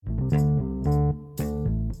What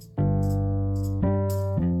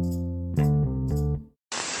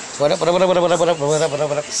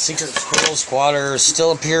up? Secret Squirrel Squatters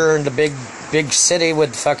still appear in the big city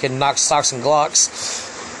with fucking knocks, stocks, and glocks.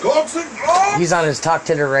 Glocks and glocks! He's on his talk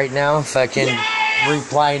Tinder right now, fucking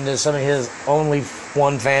replying to some of his only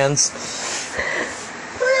one fans.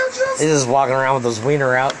 He's just walking around with his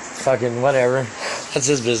wiener out, fucking whatever. That's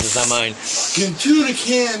his business, not mine. Tuna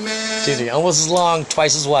can, man. Dude, almost as long,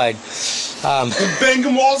 twice as wide. And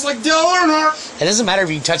banging walls like Dale Earnhardt. It doesn't matter if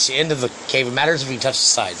you touch the end of the cave, it matters if you touch the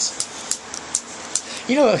sides.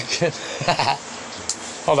 You know,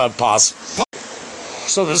 hold on, pause.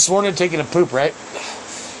 So this morning, taking a poop, right?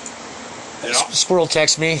 Yeah. Squirrel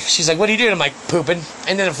texts me. She's like, what are you doing? I'm like, pooping.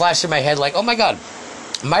 And then it flashed in my head like, oh my God,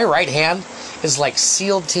 my right hand is like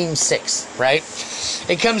SEAL Team 6, right?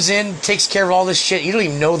 It comes in, takes care of all this shit. You don't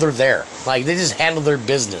even know they're there. Like, they just handle their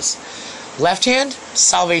business. Left hand,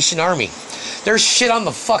 Salvation Army. There's shit on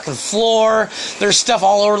the fucking floor. There's stuff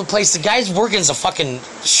all over the place. The guy's working as a fucking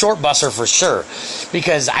short busser for sure.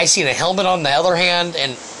 Because I seen a helmet on the other hand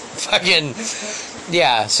and fucking...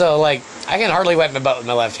 Yeah, so like, I can hardly wipe my butt with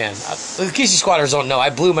my left hand. The Casey squatters don't know.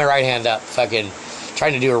 I blew my right hand up fucking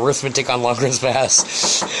trying to do arithmetic on Lundgren's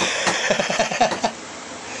pass.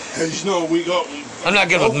 As you know, I'm not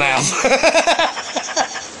good with math.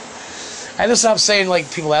 I just stopped saying,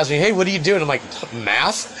 like, people ask me, hey, what are you doing? I'm like,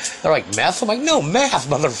 math? They're like, meth? I'm like, no, math,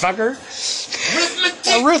 motherfucker.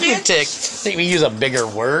 Arithmetic. Think we use a bigger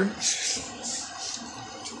word.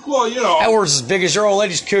 Well, you know. That word's as big as your old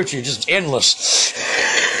lady's coochie, just endless.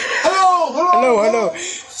 Hello.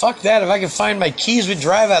 Fuck that. If I can find my keys, we'd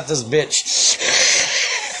drive out this bitch.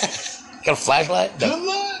 Got a flashlight?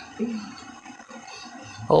 No. Good luck.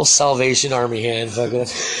 Old Salvation Army hand, fucking.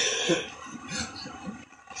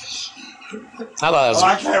 How about that?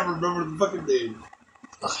 I can't remember the fucking name.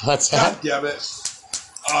 What's that? God damn it.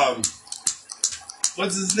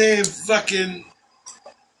 What's his name? Fucking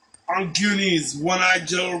on Goonies, One-Eyed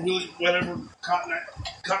Joe or Willie, whatever, Cotton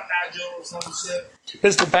Eye Joe or some shit.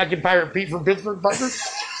 Pistol packing Pirate Pete from Pittsburgh, Parker?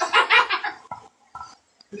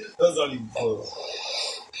 That's not even close.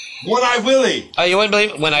 One-Eyed Willie. Oh, you wouldn't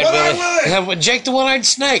believe it? One-Eyed Willie. Yeah, Jake the One-Eyed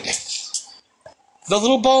Snake. The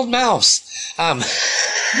little bald mouse. You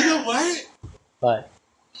know what? What?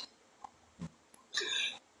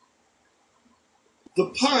 The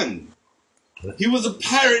pun. He was a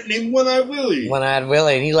pirate named One-Eyed Willie. One-Eyed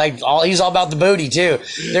Willie, and he's all about the booty too.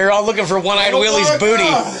 They're all looking for One-Eyed Willie's booty.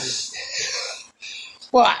 God.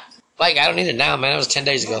 Well, I don't need it now, man. That was 10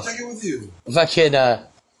 days ago. I'll take it with you. Fucking, what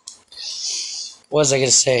was I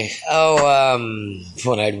gonna say? Oh,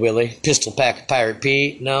 One-Eyed Willie, Pistol Pack, Pirate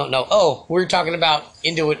Pete. No. Oh, we were talking about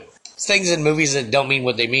things in movies that don't mean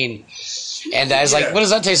what they mean. And I was like, what does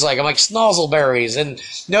that taste like? I'm like, snozzleberries. And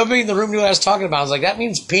nobody in the room knew what I was talking about. I was like, that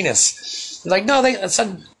means penis. They're like, no, that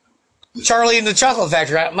said Charlie in the Chocolate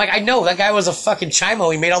Factory. I'm like, I know, that guy was a fucking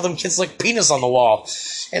chimo. He made all them kids lick penis on the wall.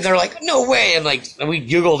 And they're like, no way. And we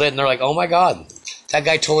Googled it, and they're like, oh my God, that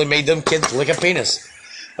guy totally made them kids lick a penis.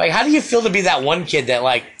 Like, how do you feel to be that one kid that,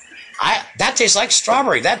 like, that tastes like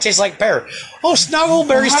strawberry. That tastes like pear. Oh,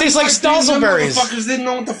 snozzleberries taste like snozzleberries. Motherfuckers didn't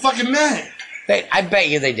know what the fuck it meant. I bet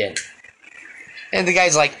you they did. And the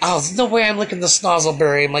guy's like, oh, there's no way I'm licking the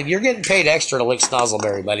snozzleberry. I'm like, you're getting paid extra to lick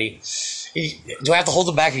snozzleberry, buddy. Do I have to hold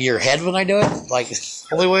the back of your head when I do it? Like,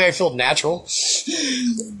 only way I feel natural.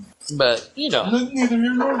 But, you know. Neither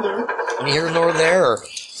here nor there. Here nor there. Or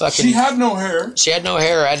fucking, she had no hair. She had no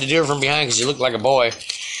hair. I had to do her from behind because she looked like a boy.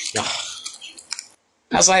 No.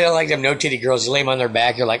 That's why I don't like them no-titty girls. You lay them on their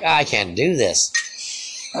back, you're like, I can't do this.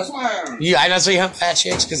 That's why that's why you hump fat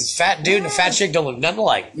chicks, because fat dude and a fat chick don't look nothing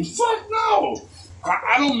alike. Fuck no.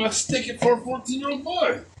 I don't mistake it for a 14-year-old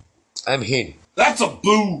boy. I mean, that's a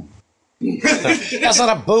boob. That's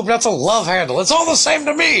not a boob, that's a love handle. It's all the same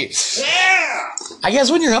to me. Yeah. I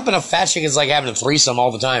guess when you're humping a fat chick, it's like having a threesome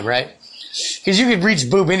all the time, right? Because you could reach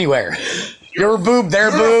boob anywhere. Your boob,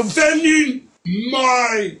 their boob. Offending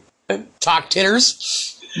my talk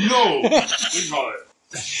titters. No, we call it.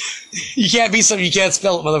 You can't be something you can't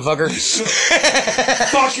spell it, motherfucker.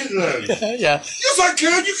 Fuck it then. Yeah. Yes, I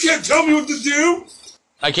can. You can't tell me what to do.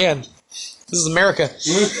 I can. This is America.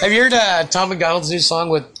 Have you heard Tom McDonald's new song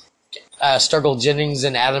with Sturgill Jennings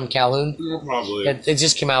and Adam Calhoun? Yeah, probably. It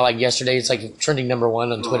just came out like yesterday. It's like trending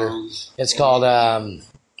 #1 on Twitter. It's called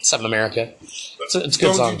something America. It's a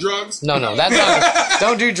good song. Don't do drugs? No. That's not,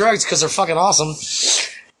 don't do drugs because they're fucking awesome.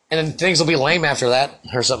 And then things will be lame after that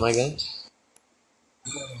or something like that.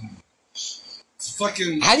 It's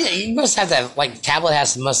fucking. How do you must have that, like, tablet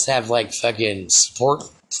must have like fucking support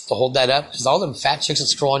to hold that up? Because all them fat chicks that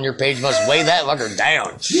scroll on your page must weigh that fucker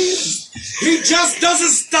down. He just doesn't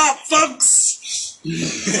stop, folks.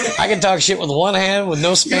 I can talk shit with one hand with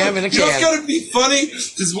no spam in a can. You know it's gonna be funny?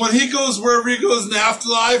 Because when he goes wherever he goes in the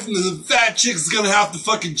afterlife, and the fat chick's gonna have to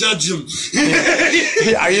fucking judge him.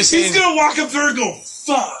 Are you saying he's gonna walk up there and go,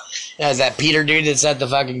 fuck. As that Peter dude that's at the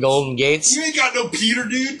fucking Golden Gates? You ain't got no Peter,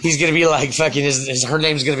 dude. He's gonna be like fucking her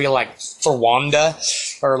name's gonna be like Thorwanda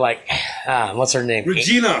or like what's her name?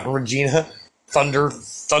 Regina. Thunder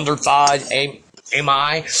Thigh,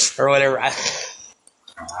 Ami or whatever.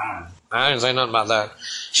 I didn't say nothing about that.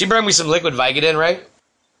 She brought me some liquid Vicodin, right?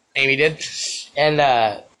 Amy did. And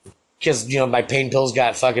because my pain pills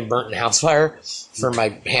got fucking burnt in house fire for my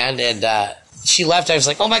hand, and she left. I was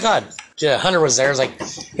like, oh my god. Hunter was there. I was like,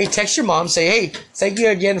 hey, text your mom, say, hey, thank you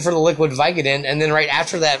again for the liquid Vicodin. And then right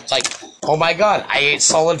after that, like, oh my god, I ate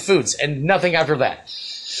solid foods and nothing after that.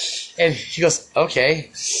 And she goes,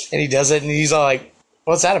 okay. And he does it, and he's all like,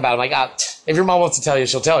 what's that about? I'm like, if your mom wants to tell you,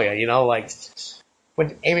 she'll tell you, like.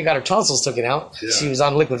 When Amy got her tonsils taken out, she was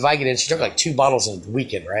on liquid Vicodin. She took like 2 bottles in a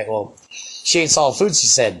weekend, right? Well, she ate solid foods, she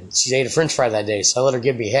said. She ate a french fry that day, so I let her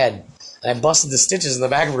give me head. And I busted the stitches in the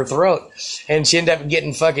back of her throat. And she ended up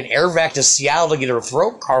getting fucking air vac to Seattle to get her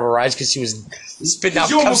throat cauterized because she was spitting out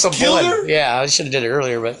cups of blood. Her? Yeah, I should have did it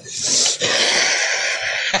earlier, but...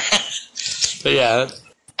 but yeah,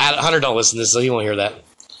 Hunter don't listen to this, so he won't hear that.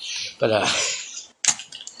 But,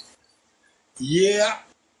 yeah.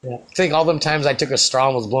 I think all them times I took a straw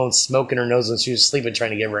and was blowing smoke in her nose when she was sleeping trying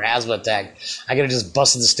to give her an asthma attack, I could have just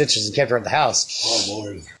busted the stitches and kept her at the house. Oh,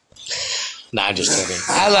 Lord. Nah, I'm just kidding.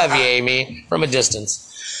 I love you, Amy, from a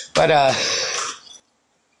distance. But,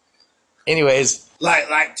 anyways.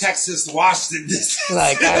 Like Texas, Washington distance.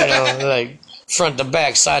 Like, I don't know, like front to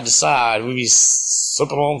back, side to side. We be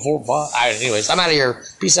slipping on 4 5. Anyways, I'm out of here.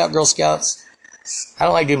 Peace out, Girl Scouts. I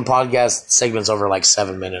don't like doing podcast segments over like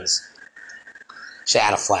 7 minutes. She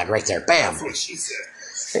add a flag right there. Bam. That's what she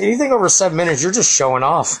said. Anything over 7 minutes, you're just showing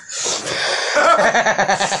off. All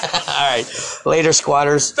right. Later,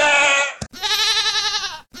 squatters.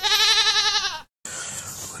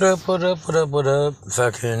 What up?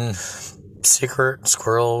 Fucking secret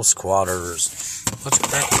squirrel squatters. What's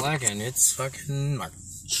crack lacking? It's fucking March.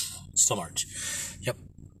 It's still March. Yep.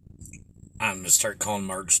 I'm gonna start calling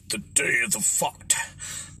March the day of the fucked.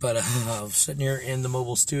 But I'm sitting here in the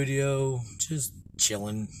mobile studio, just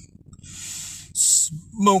chilling,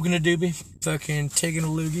 smoking a doobie, fucking taking a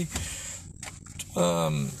loogie.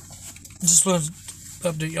 Just want to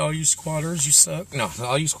update all you squatters. You suck. No,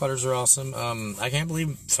 all you squatters are awesome. I can't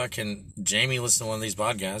believe fucking Jamie listened to one of these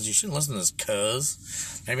podcasts. You shouldn't listen to this,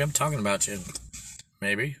 cuz. Maybe I'm talking about you.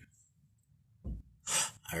 Maybe.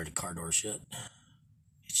 I heard a car door shut.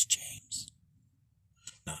 It's James.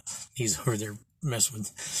 No, he's over there messing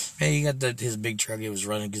with. Hey, he got his big truck. It was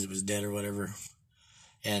running because it was dead or whatever.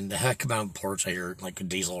 And I come out on the porch. I hear like a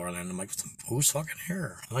diesel running. I'm like, who's fucking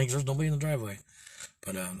here? I'm like, there's nobody in the driveway.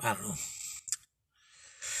 But I don't know.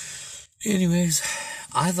 Anyways,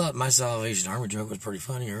 I thought my Salvation Army joke was pretty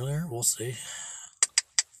funny earlier. We'll see.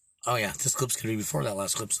 Oh yeah, this clip's gonna be before that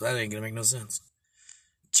last clip, so that ain't gonna make no sense.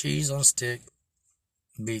 Cheese on a stick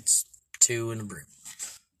beats 2 in a brick.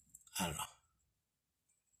 I don't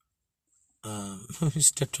know. He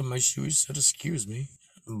stepped on my shoe. He said, "Excuse me,"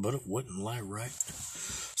 but it wouldn't lie right.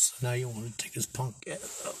 So now you want to take his punk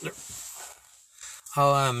ass out there.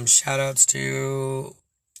 Oh, shout outs to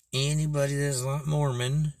anybody that's not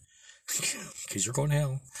Mormon, because you're going to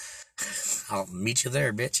hell. I'll meet you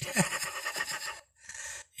there, bitch.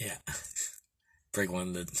 Yeah. Break one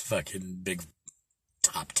of the fucking big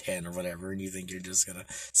top 10 or whatever, and you think you're just gonna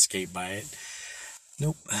skate by it.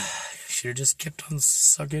 Nope. Should have just kept on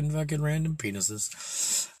sucking fucking random penises.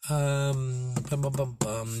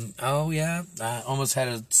 Oh, yeah. I almost had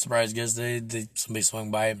a surprise guest today. Somebody swung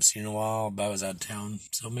by. I haven't seen in a while, but I was out of town.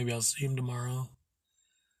 So maybe I'll see him tomorrow.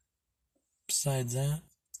 Besides that,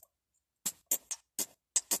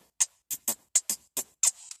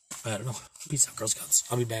 I don't know. Peace out, Girl Scouts.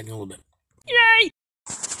 I'll be back in a little bit. Yay!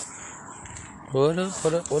 What up?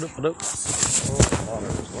 Oh,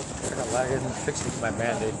 waters. I got lagging, fixing my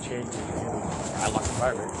band-aid, changing. I locked the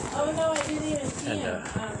fire. Oh, no, I didn't even see him.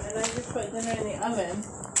 And I just put dinner in the oven.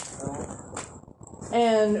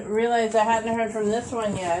 And realized I hadn't heard from this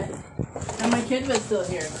one yet. And my kid was still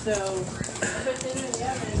here. So I put dinner in the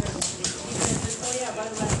oven and he said, oh, yeah, by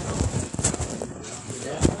the way.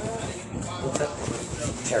 What's that?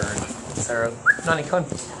 Sarah. Nani Kun. It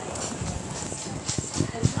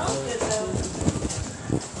smells good, though.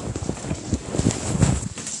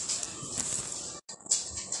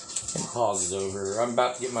 pause is over. I'm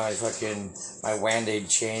about to get my Band-Aid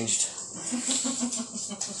changed.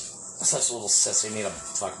 Such a little sissy. Need a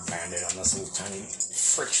fucking Band-Aid on this little tiny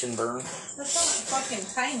friction burn. That's not fucking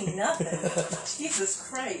tiny nothing. Jesus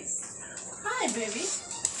Christ. Hi, baby.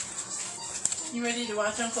 You ready to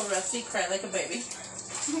watch Uncle Rusty cry like a baby?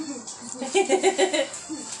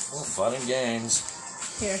 Well, fun and games.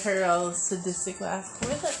 Hear her all sadistic laugh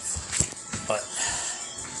with it. But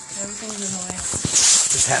Everything's annoying.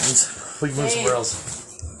 this happens. We can move somewhere else.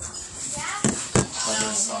 No,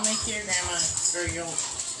 you'll make your grandma, or you'll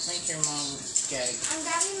make your mom gag. I'm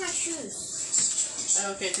grabbing my shoes.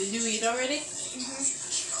 Okay, did you eat already?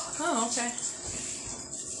 Mm-hmm. Oh, okay.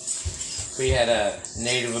 We had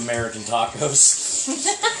Native American tacos.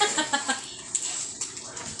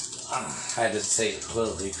 I had to say it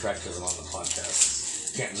politically correct because I'm on the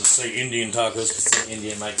podcast. Can't just say Indian tacos because the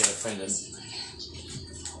Indian might get offended.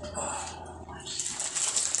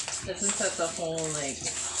 Isn't that the whole, like...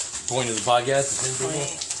 Point of the podcast? Offend people?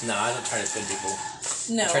 Point. No, I don't try to offend people.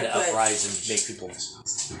 No, I try to but... uprise and make people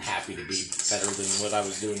happy to be better than what I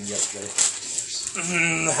was doing yesterday.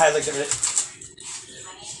 I like it.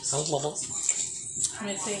 Sounds lovely. Let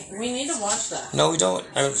me see. We need to watch that. No, we don't.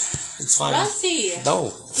 It's fine. Rusty!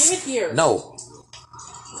 No. Give it here. No.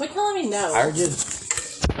 Quit telling me no. I already did.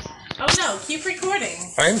 Oh no, keep recording.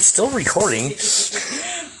 I'm still recording.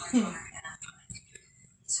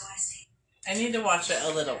 I need to watch it a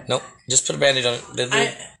little. Nope. Just put a Band-Aid on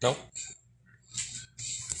it. Nope.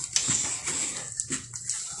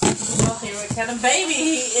 Well, here what kind of baby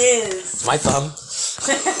he is. It's my thumb.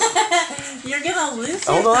 You're gonna lose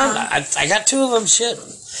your Hold on. thumb. I got two of them. Shit.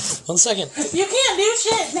 1 second. You can't do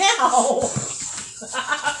shit now.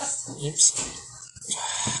 Oops.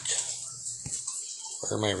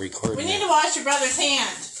 Where am I recording? We need to wash your brother's hand.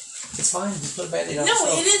 It's fine. Just put a Band-Aid on No,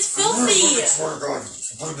 myself. it is filthy. Swear to God.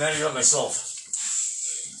 Put a Band-Aid on myself.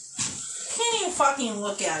 Can't even fucking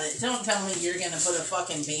look at it. Don't tell me you're gonna put a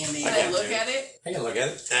fucking Band-Aid. Can I look at it? I can look at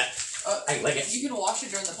it. I can lick it. You can watch it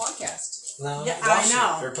during the podcast. No, Yeah, wash I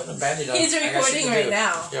know. it. They're putting a Band-Aid on. He's I got shit recording to right do.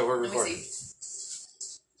 now. Yeah, we're Let me recording. see.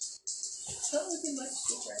 It's not looking much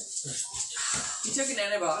different. You took an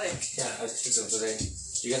antibiotic. Yeah, I took some today.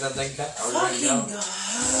 You got that thing cut? Are we ready to Fucking go?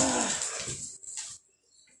 God.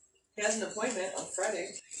 He has an appointment on Friday.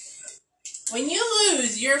 When you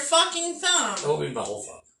lose your fucking thumb. It won't be my whole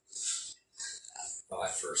thumb. Well,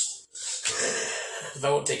 at first. If I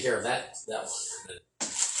won't take care of that one.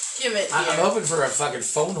 Give it I'm here. hoping for a fucking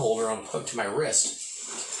phone holder on hooked to my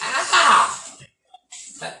wrist. Ah!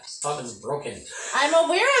 That thumb is broken. I'm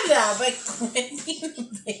aware of that, but quit being a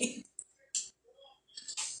baby.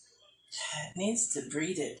 It needs to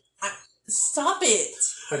breed it. Stop it.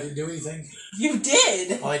 I didn't do anything. You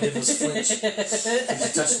did. All I did was flinch. You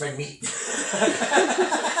touched my meat.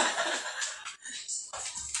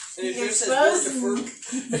 And if yours says Exposed- work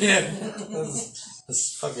to Yeah.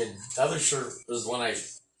 This fucking the other shirt was one I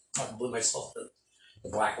fucking blew myself. The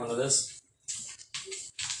black one of this.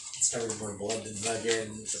 It's covered in more blood than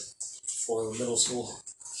fucking for middle school.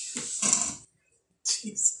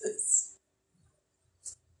 Jesus.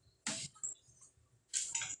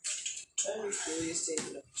 I was really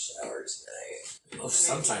taking a shower tonight. Oh,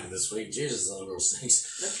 sometime this week. Jesus, all those things.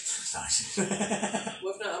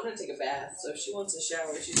 Well, if not, I'm gonna take a bath. So if she wants a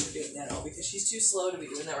shower, she's gonna do it now because she's too slow to be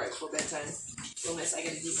doing that right before bedtime. Real nice. I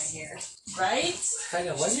gotta do my hair. Right? I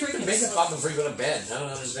know. Why do you put makeup on before you go to bed? I don't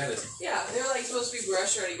understand it. Yeah, they're like supposed to be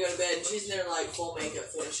brushed ready to go to bed, and she's in there like full makeup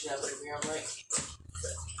finishing up over here. I'm like,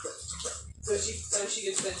 so she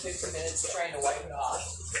could spend 15 minutes trying to wipe it off.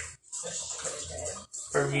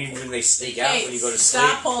 Or even when they sneak out Hey, when you go to stop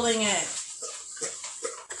sleep. holding it.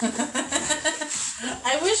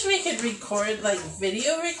 I wish we could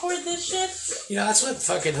video record this shit. You know, that's what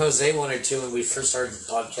fucking Jose wanted to when we first started the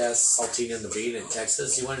podcast, Saltine and the Bean in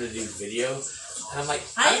Texas. He wanted to do video. And I'm like,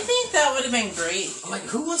 I think that would have been great. I'm like,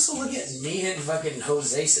 who wants to look at me and fucking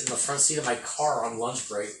Jose sit in the front seat of my car on lunch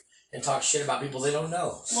break and talk shit about people they don't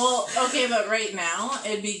know? Well, okay, but right now,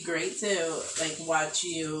 it'd be great to, watch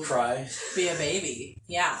you Cry. be a baby.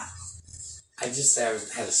 Yeah. I just had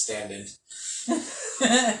a stand-in.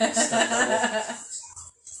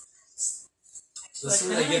 So this is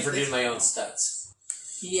what I get for doing my own stunts.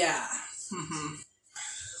 Yeah. Mm-hmm.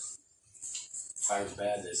 Fire's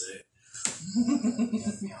bad, is it?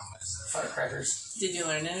 Firecrackers. Did you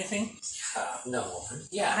learn anything? No.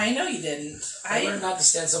 Yeah. I know you didn't. I learned not to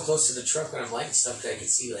stand so close to the truck when I'm lighting stuff that I can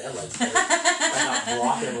see the headlights better. I'm not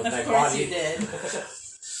blocking it with my Of course body. you did.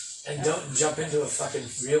 And don't jump into a fucking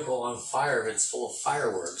vehicle on fire if it's full of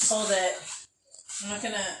fireworks. Hold it. I'm not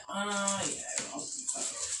gonna. Yeah, I won't.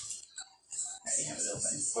 Okay. I already have it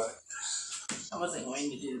open. But I wasn't going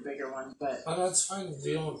to do the bigger one, but Oh, no, it's fine.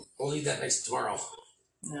 We'll leave that next tomorrow.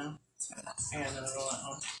 no. I got another roll at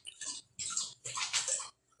home.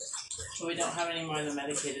 But we don't have any more of the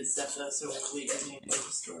medicated stuff though, so we just need to go to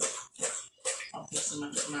the store. I'll put some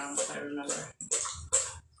of it now if I remember.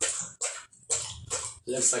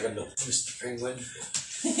 Looks like a Mr. Penguin.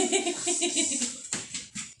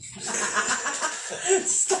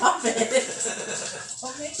 Stop it!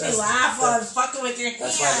 Don't make me laugh while I'm fucking with your hand.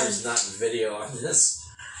 That's why there's not video on this.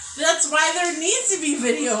 That's why there needs to be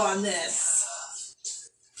video on this.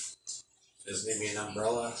 Doesn't need me an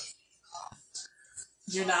umbrella.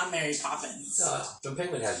 You're not Mary Poppins. No, the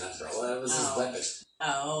penguin had an umbrella. That was his weapon.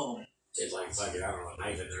 Oh. It's like fucking, I don't know, a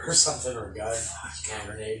knife in there or something, or a gun, hand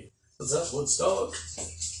grenade. What's up, Woodstock?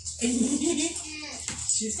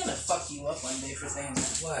 She's gonna fuck you up one day for saying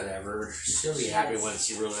that. Whatever. She'll be happy when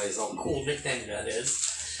she realizes how cool nickname that is.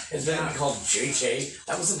 It's been called JJ.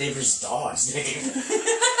 That was the neighbor's dog's name.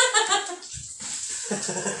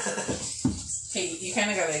 Hey, you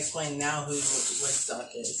kind of gotta explain now who Woodstock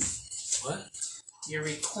is. What? You're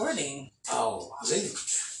recording. Oh, the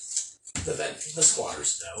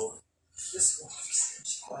squatters know. The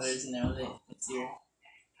squatters know that it's your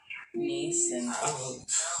niece and... I don't know.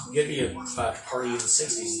 You gotta be a party in the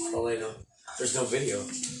 60s. All I know. There's no video.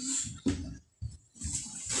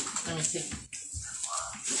 Let me see.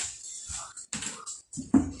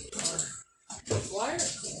 Why am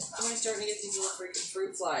I starting to get these little freaking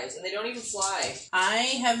fruit flies? And they don't even fly. I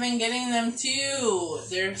have been getting them too.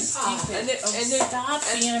 They're stupid. Stop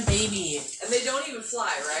being a baby. And they don't even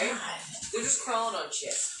fly, right? They're just crawling on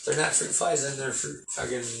shit. They're not fruit flies, and they're fruit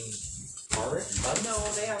fucking... Bugs? No,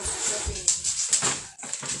 they have freaking...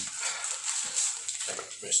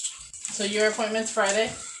 So your appointment's Friday?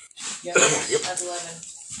 Yep. At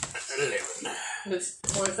 11. With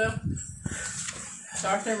ortho?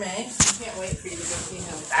 Dr. May? I can't wait for you to go see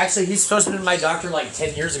him. Actually, he's supposed to be my doctor like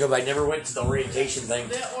 10 years ago, but I never went to the orientation thing.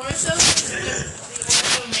 The ortho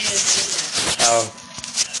made a difference. Oh.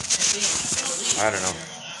 I don't know.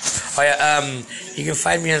 Oh, yeah, you can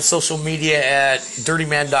find me on social media at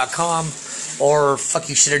dirtyman.com or fuck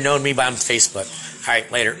you should have known me by on Facebook. Alright,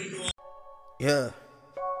 later. Yeah.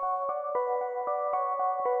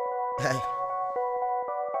 Hey.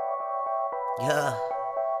 Yeah.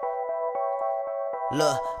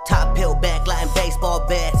 Look, top hill back, lying baseball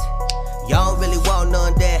bats. Y'all don't really want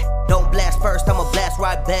none that. Don't blast first, I'ma blast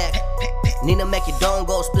right back. Nina make your dome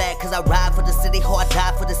go splat, cause I ride for the city, ho, I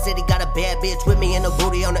die for the city. Got a bad bitch with me and a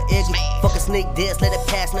booty on the Iggy. Fuck a sneak diss, let it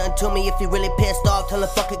pass nothing to me. If you really pissed off, tell him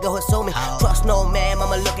fuck it, go and sue me. Trust no man,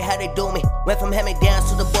 mama look at how they do me. Went from hand-me-downs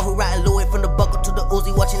to the boy who riding Louis. From the buckle to the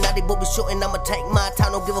Uzi, watching how they boobies shooting. I'ma take my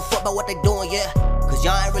time, don't give a fuck about what they doing, yeah. Cause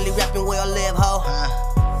y'all ain't really rapping where I live, ho.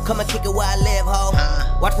 Come and kick it where I live, ho.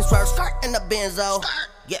 Watch me swerve skirt in the Benzo.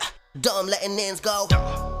 Yeah, dumb letting ends go.